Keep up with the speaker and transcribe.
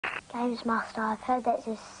GamesMaster, I've heard there's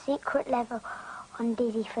a secret level on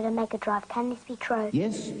Dizzy for the Megadrive. Can this be true?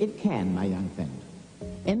 Yes, it can, my young friend.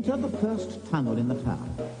 Enter the first tunnel in the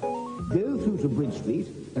town. Go through to Bridge Street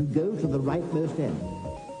and go to the rightmost end.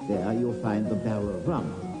 There you'll find the barrel of rum.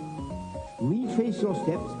 Retrace your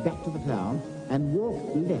steps back to the town and walk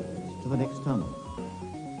left to the next tunnel.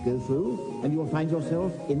 Go through and you'll find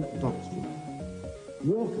yourself in Dock Street.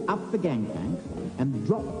 Walk up the gangplank and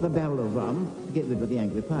drop the barrel of rum to get rid of the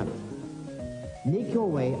angry pirate. Make your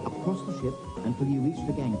way across the ship until you reach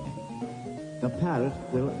the gangplank. The pirate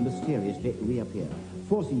will mysteriously reappear,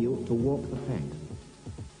 forcing you to walk the plank.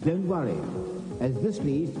 Don't worry, as this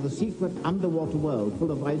leads to the secret underwater world full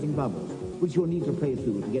of rising bubbles, which you'll need to play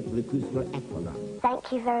through to get to the crucible aqua run.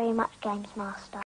 Thank you very much, GamesMaster.